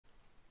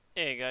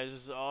guys,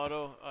 this is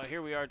Otto.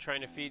 Here we are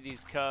trying to feed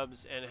these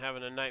cubs and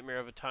having a nightmare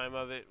of a time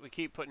of it. We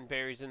keep putting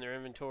berries in their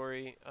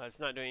inventory. It's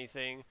not doing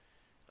anything.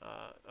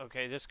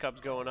 Okay, this cub's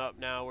going up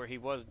now where he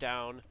was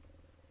down.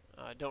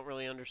 Don't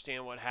really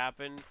understand what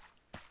happened.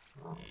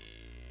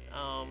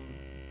 I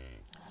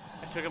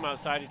took him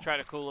outside to try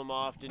to cool him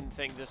off. Didn't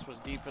think this was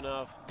deep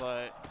enough,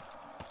 but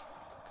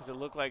because it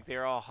looked like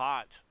they're all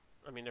hot.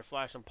 I mean, they're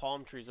flashing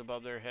palm trees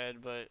above their head,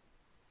 but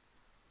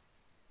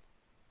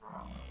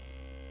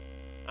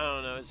I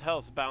don't know. His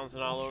health's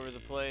bouncing all over the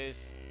place.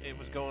 It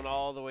was going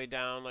all the way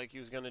down, like he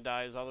was gonna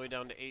die. It was all the way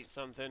down to 8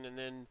 something, and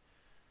then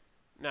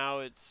now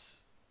it's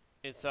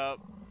up.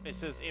 It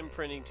says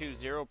imprinting too,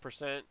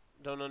 0%.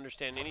 Don't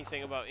understand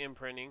anything about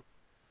imprinting.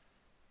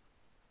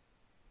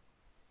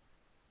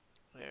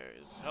 There,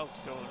 his health's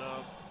going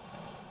up.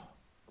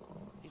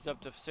 He's up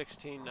to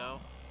 16 now.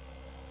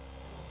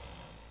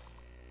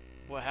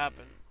 What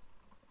happened?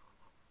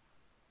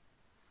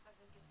 I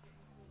think it's getting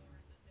cooler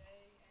in the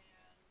day, and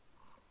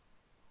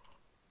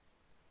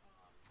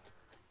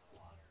they're in the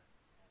water. I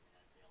mean, that's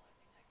the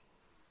only thing that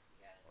can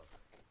get.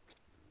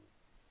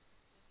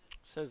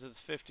 Says it's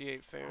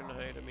 58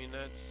 Fahrenheit. I mean,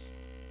 that's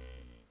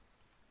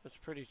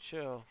pretty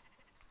chill.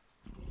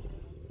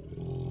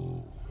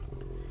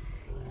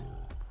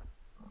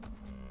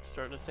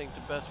 Starting to think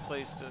the best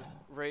place to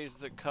raise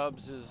the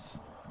cubs is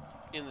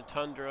in the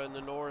tundra in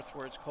the north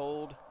where it's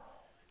cold.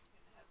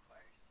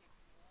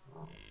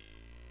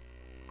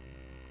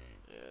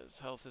 Yeah, his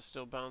health is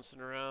still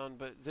bouncing around,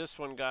 but this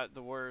one got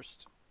the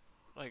worst.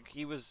 Like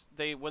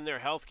when their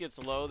health gets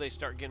low, they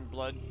start getting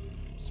blood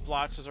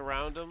splotches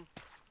around them.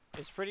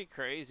 It's pretty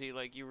crazy.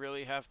 Like, you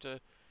really have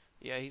to,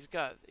 yeah, his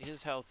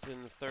health's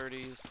in the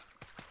 30s,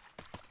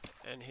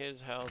 and his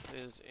health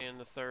is in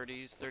the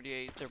 30s,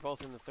 38. They're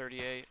both in the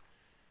 38,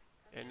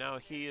 and now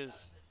he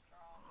is,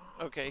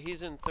 okay,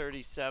 he's in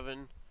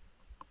 37,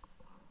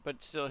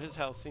 but still his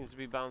health seems to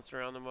be bouncing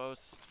around the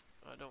most.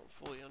 I don't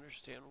fully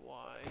understand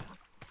why.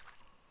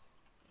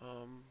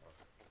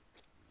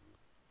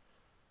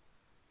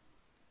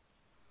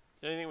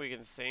 The only thing we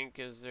can think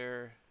is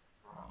there.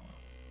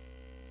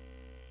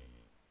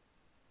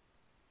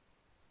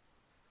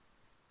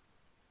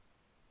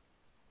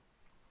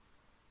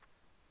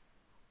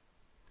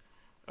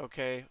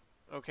 Okay,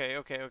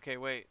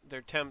 wait.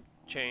 Their temp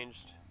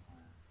changed.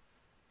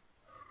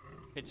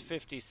 It's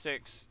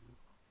 56.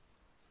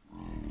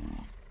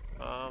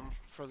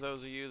 For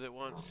those of you that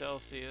want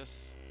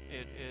Celsius,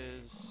 it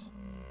is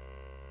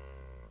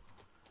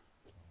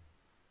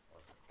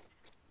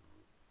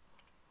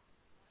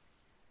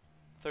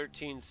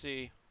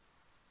 13°C.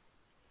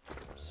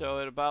 So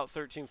at about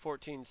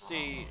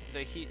 13-14°C,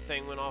 the heat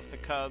thing went off the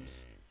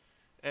cubs,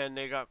 and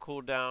they got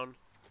cooled down.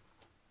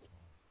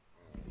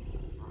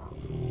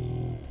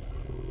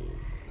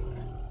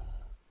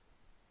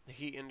 The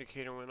heat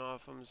indicator went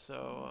off them,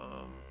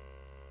 so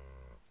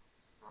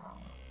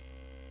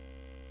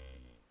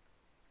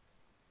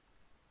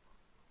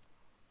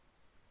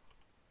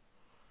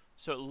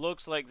so it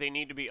looks like they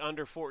need to be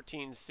under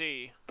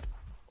 14°C,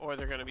 or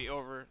they're going to be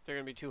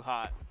too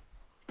hot.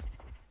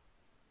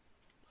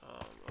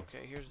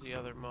 Okay, here's the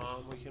other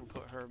mom. We can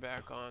put her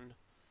back on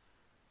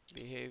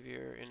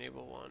behavior,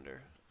 enable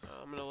wander.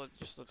 I'm going to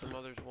just let the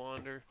mothers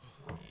wander.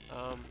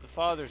 The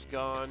father's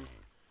gone.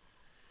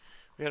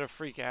 We had a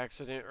freak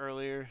accident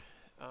earlier.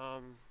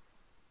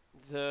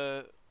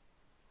 The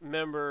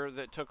member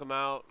that took him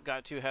out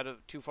got too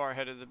far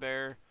ahead of the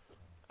bear.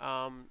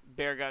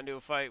 Bear got into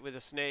a fight with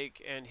a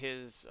snake, and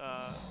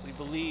we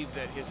believe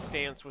that his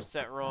stance was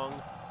set wrong.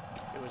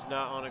 It was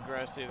not on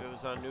aggressive, it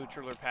was on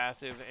neutral or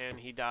passive, and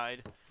he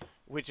died.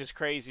 Which is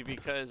crazy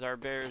because our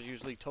bears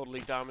usually totally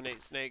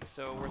dominate snakes,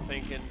 so we're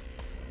thinking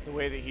the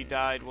way that he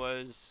died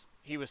was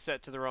he was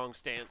set to the wrong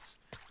stance.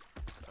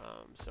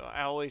 So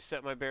I always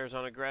set my bears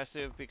on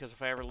aggressive, because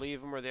if I ever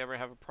leave them or they ever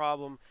have a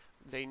problem,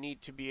 they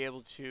need to be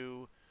able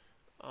to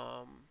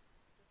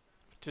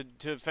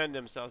defend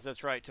themselves.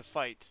 That's right, to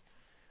fight.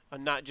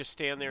 Not just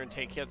stand there and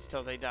take hits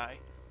till they die.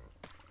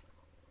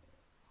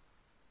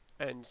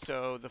 And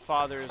so the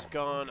father is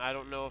gone. I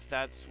don't know if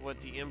that's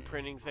what the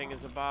imprinting thing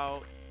is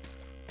about.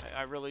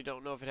 I really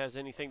don't know if it has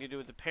anything to do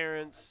with the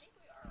parents.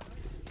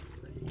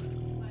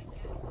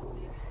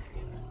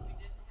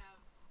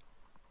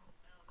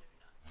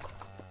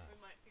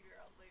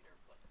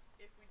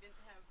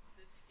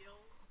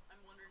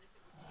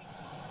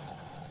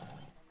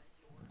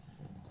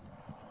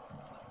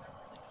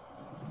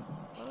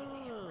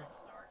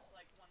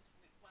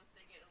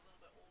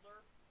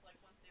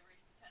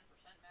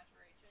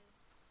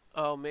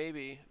 Oh,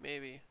 maybe.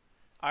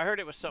 I heard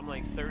it was something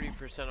like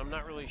 30%. I'm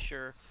not really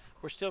sure.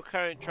 We're still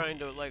kind of trying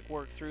to like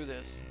work through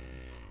this.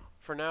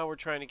 For now, we're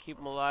trying to keep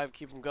them alive,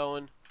 keep them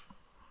going.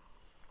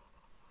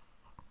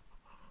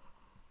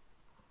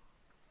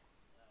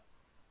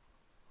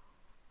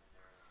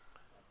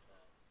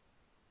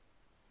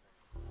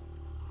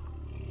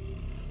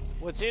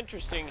 What's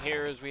interesting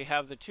here is we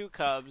have the 2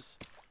 cubs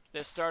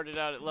that started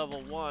out at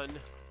level 1,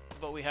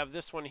 but we have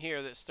this one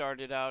here that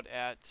started out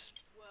at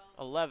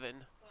 11.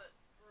 But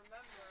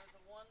remember,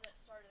 the one that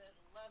started at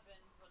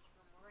was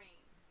from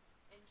Rain,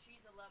 and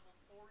she's a level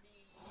 40.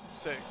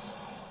 6.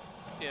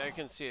 Yeah, I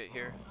can see it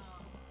here.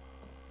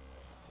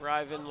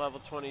 Riven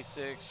level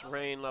 26,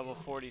 Rain level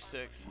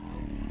 46.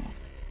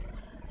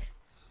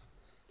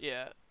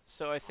 Yeah,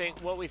 so I think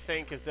what we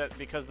think is that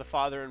because the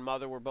father and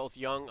mother were both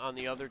young on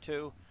the other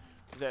two,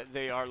 that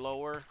they are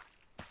lower.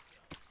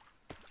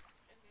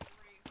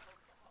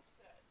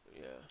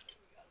 Yeah.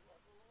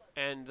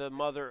 And the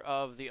mother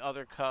of the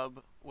other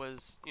cub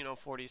was,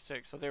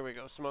 46. So there we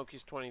go.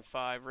 Smokey's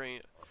 25.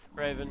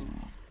 Raven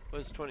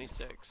was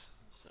 26.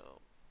 So.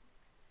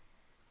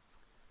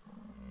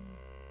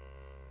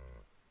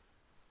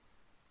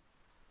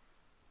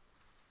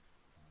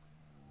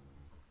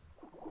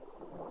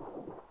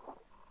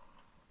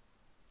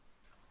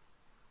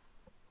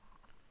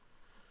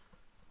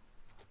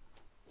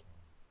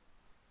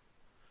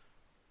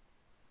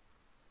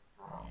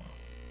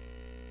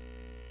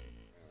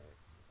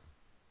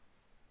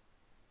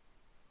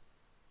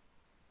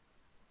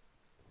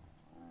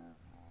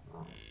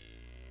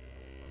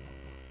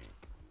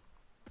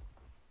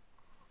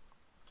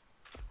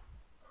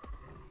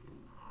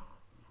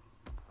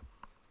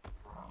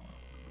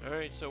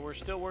 Alright, so we're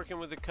still working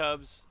with the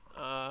Cubs.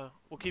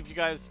 We'll keep you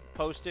guys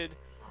posted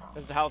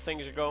as to how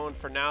things are going.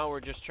 For now, we're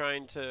just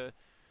trying to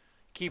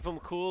keep them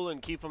cool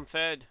and keep them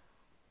fed.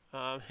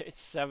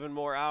 It's 7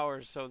 more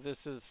hours, so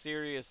this is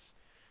serious.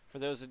 For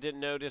those that didn't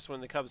notice,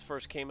 when the Cubs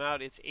first came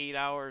out, it's 8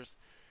 hours.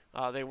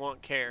 They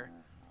want care.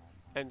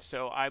 And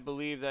so I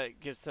believe that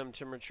gets them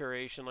to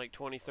maturation like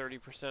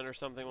 20-30% or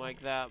something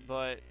like that.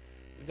 But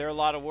they're a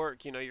lot of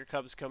work. Your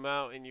Cubs come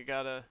out and you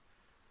got to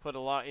put a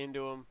lot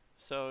into them.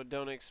 So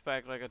don't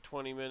expect like a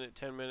 20-minute,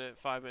 10-minute,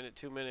 5-minute,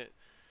 2-minute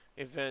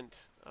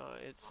event.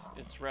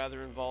 It's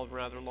rather involved,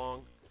 rather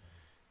long.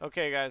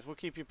 Okay, guys, we'll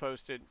keep you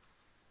posted.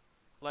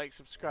 Like,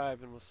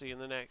 subscribe, and we'll see you in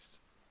the next.